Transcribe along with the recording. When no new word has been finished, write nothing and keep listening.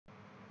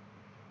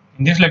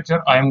In this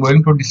lecture, I am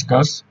going to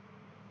discuss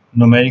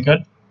numerical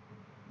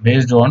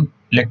based on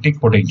electric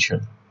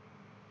potential.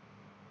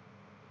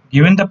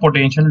 Given the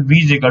potential V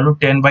is equal to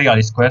 10 by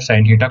R square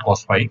sin theta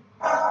cos phi,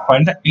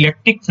 find the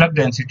electric flux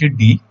density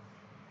D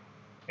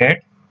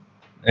at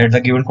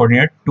the given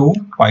coordinate 2,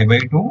 pi by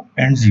 2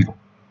 and 0.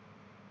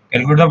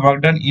 Calculate the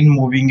work done in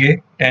moving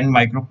a 10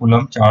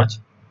 microcoulomb charge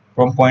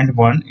from point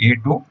 1 A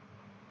to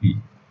B.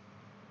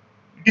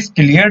 It is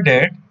clear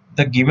that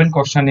the given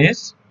question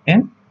is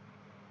in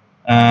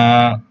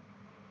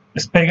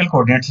spherical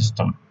coordinate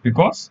system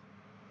because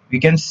we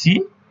can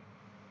see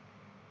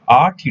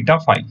r theta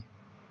phi.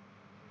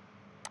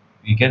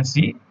 We can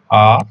see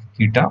r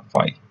theta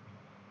phi.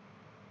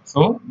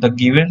 So the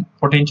given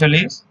potential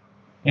is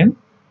in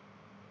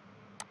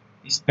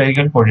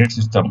spherical coordinate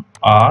system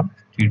r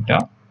theta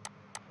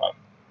phi.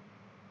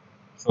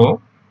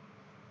 So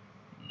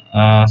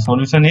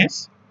solution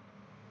is,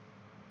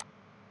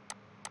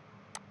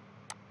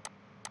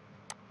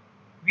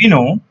 we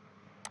know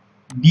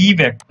D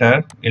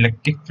vector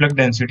electric flux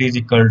density is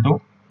equal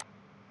to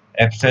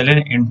epsilon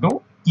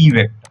into E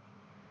vector,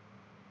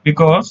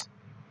 because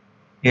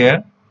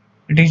here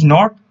it is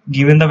not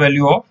given the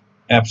value of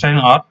epsilon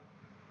r,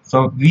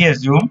 so we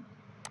assume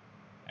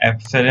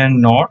epsilon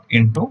naught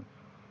into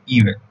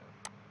E vector,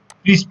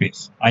 free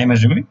space. I am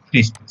assuming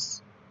free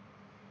space.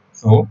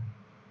 So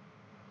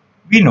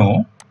we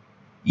know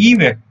E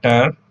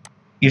vector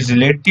is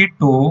related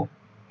to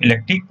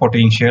electric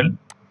potential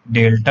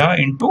delta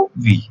into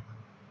V,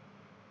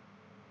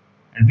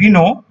 and we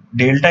know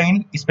delta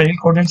in spherical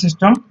coordinate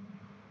system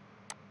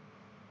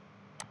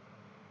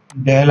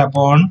del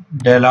upon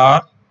del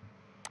r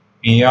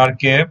ar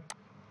cap,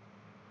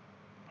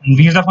 and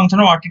V is the function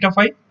of r theta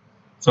phi.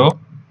 So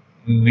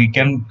we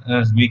can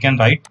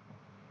write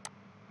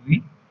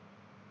V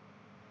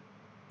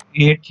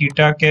a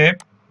theta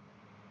cap,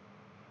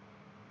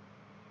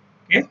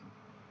 okay,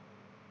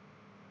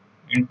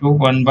 into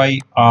 1 by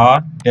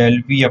r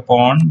del V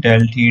upon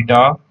del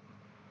theta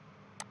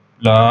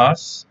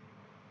plus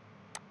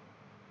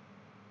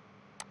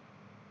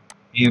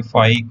a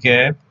phi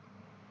cap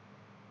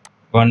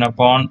 1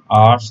 upon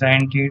r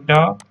sin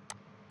theta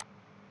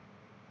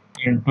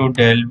into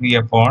del V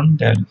upon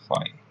del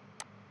phi.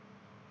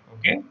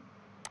 Okay.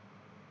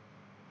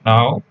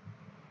 Now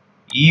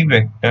E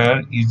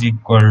vector is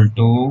equal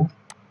to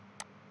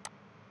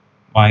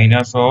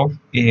minus of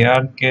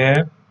ar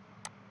cap.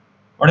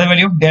 What is the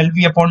value of del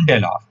V upon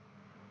del r?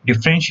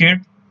 Differentiate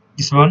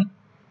this one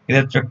with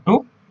respect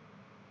to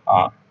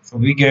r. So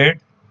we get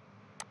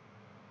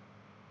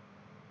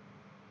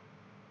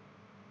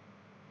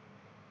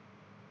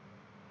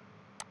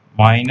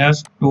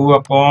minus 2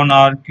 upon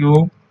r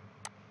cube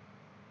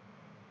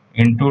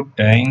into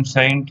tan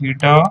sin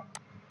theta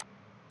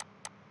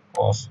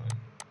cos phi.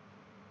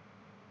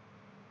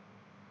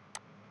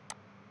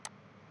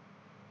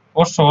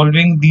 For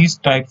solving these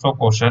types of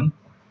question,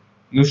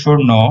 you should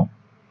know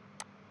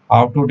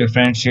how to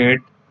differentiate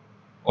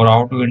or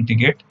how to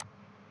integrate.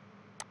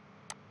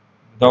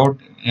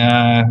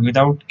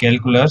 Without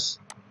calculus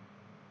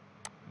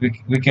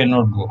we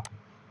cannot go.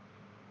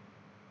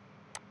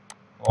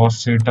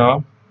 Cos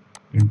theta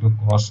into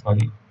cos phi.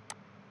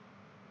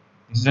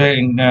 This is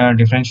a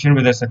differentiation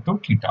with respect to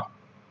theta.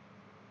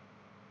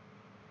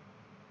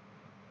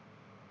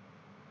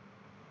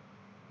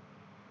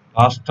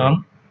 Last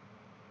term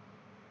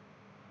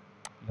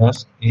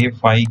plus a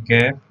phi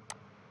cap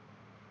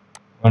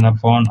 1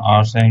 upon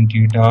r sin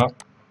theta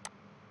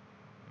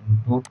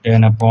into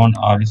 10 upon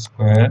r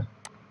square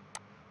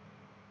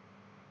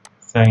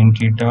sin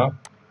theta,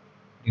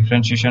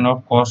 differentiation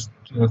of cos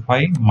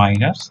phi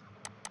minus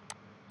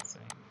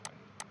sin phi.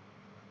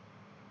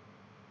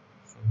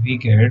 So we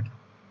get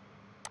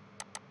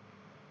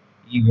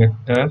E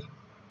vector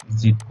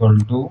is equal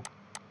to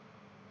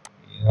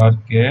ar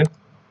cap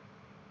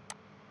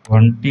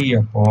 20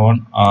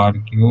 upon r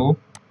cube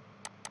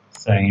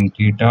sin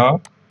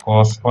theta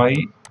cos phi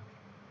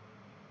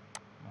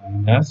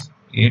minus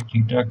a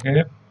theta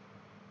cap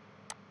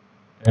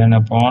 10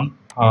 upon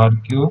r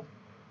cube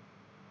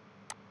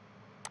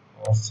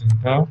cos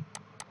theta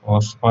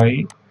cos phi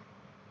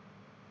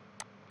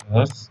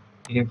plus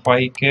a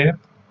phi cap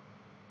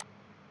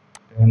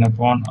 10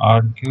 upon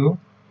r cube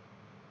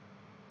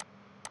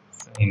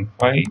sin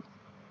phi.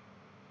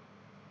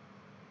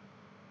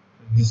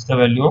 This is the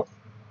value of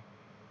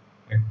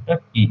vector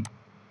E.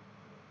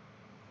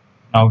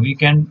 Now we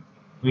can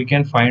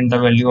find the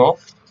value of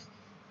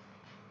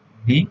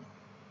D.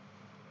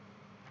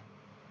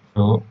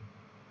 So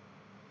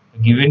the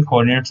given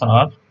coordinates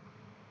are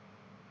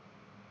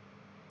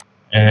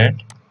at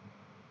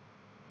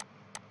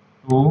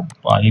 2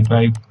 pi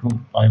by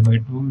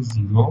 2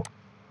 0.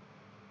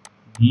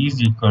 D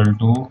is equal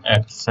to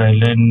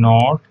epsilon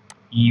naught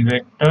E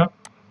vector,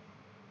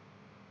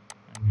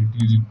 and it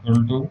is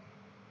equal to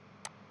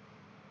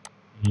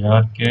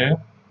ar cap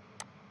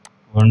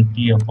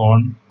 20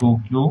 upon 2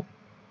 cube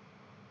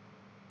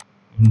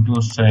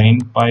into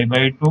sin pi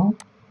by 2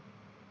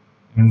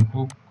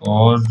 into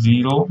cos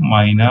 0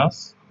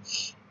 minus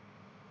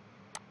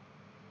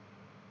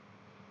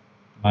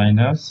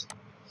minus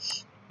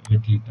a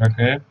theta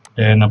cap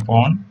 10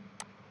 upon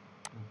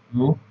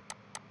 2q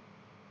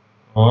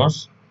cos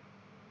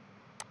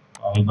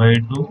pi by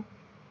 2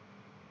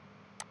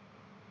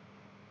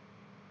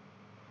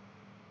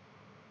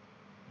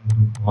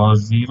 into cos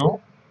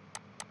 0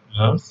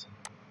 plus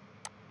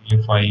a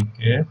phi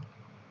cap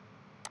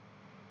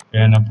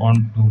 10 upon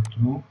 2q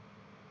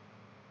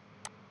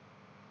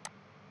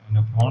and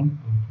upon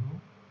 2q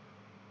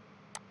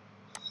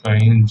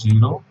sin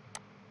 0.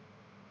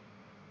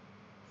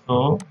 So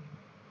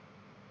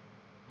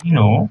we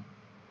know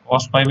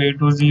cos pi by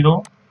 2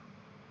 0,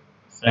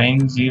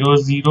 sin 0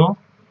 0.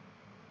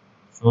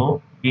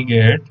 So we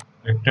get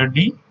vector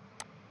d.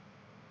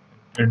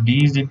 Vector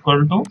d is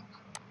equal to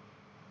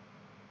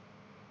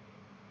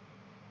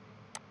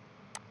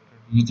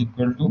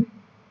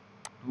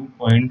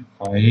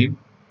 2.5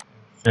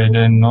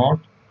 epsilon naught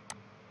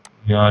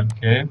r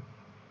cap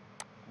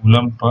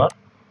coulomb per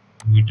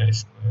meter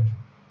square.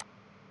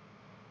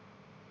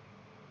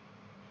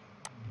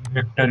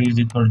 Vector is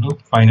equal to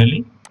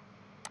finally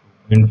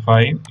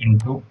 2.5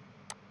 into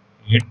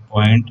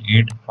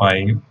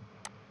 8.85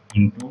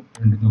 into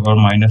 10 to the power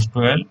minus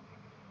 12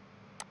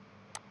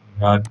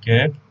 r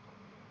cap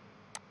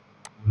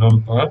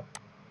coulomb per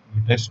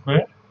meter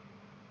square.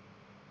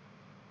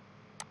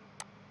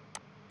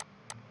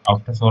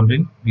 After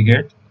solving, we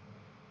get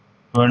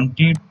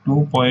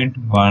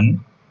 22.1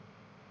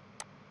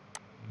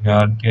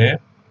 r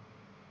cap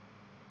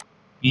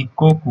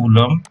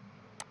picocoulomb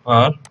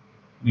per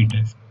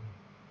meter square.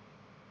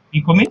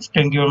 Pico means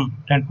 10 to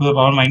the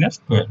power minus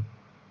 12.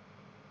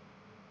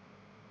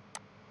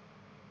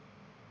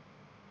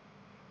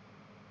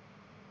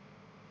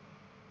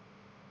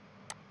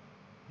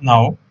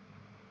 Now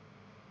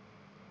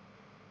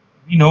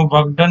we know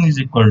work done is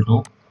equal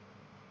to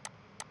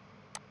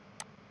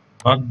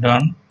work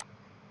done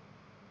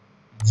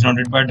is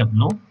denoted by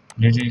W.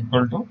 This is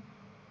equal to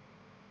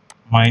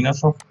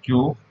minus of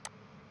Q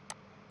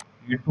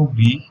A to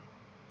B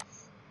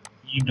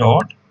E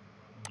dot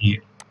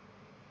dA.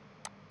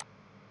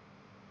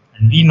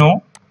 And we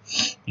know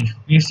if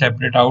we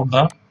separate out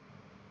the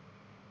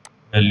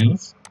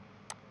values,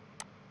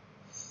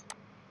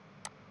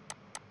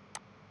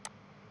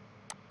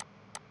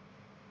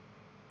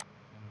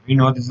 we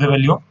know this is the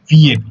value of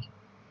VAB.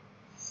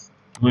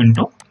 Q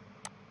into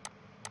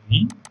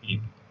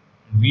VAB.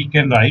 We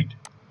can write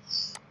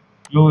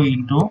Q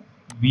into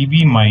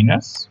VB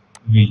minus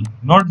V,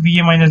 not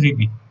VA minus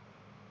VB.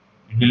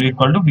 It will be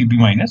equal to VB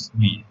minus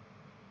VA.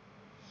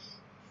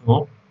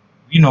 So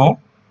we know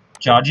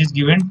charge is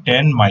given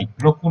 10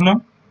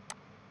 microcoulomb.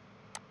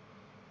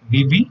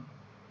 VB,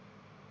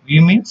 V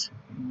means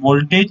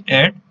voltage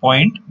at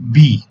point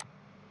B,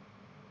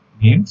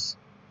 means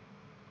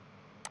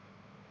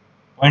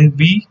point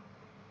B,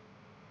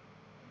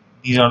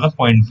 these are the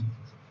point B,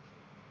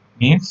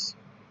 means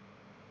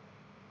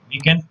we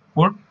can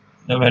put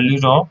the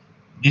values of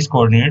these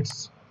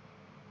coordinates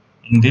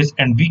in this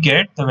and we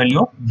get the value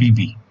of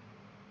VB.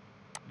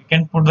 We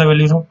can put the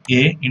values of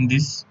A in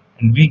this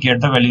and we get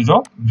the values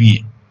of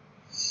VA.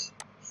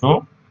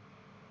 So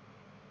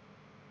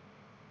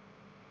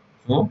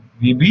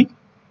VB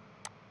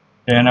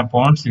 10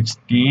 upon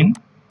 16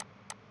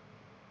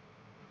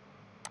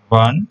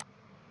 1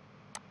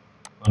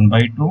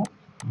 by 2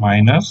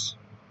 minus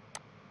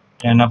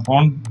 10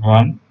 upon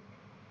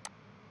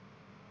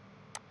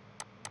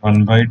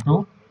 1 by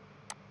 2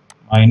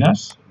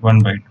 minus 1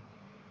 by 2.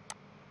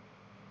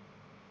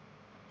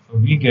 So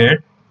we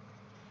get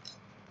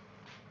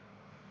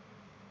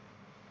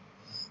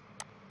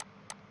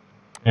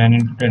 10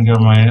 into 10 to the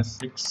minus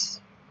 6,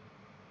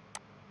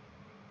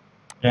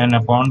 10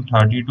 upon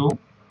 32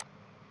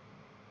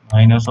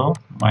 minus of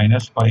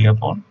minus pi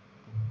upon 2.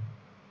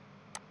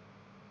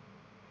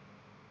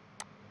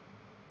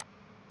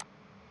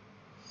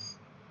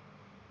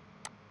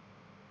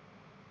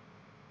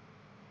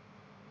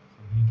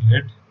 So we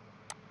get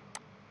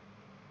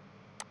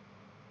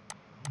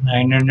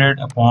 900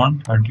 upon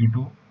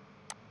 32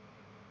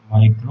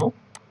 micro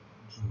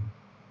joule.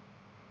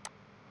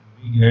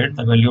 We get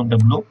the value of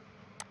W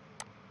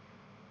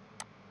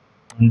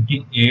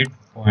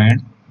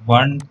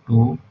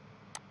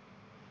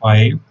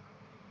 28.125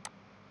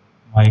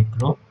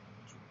 micro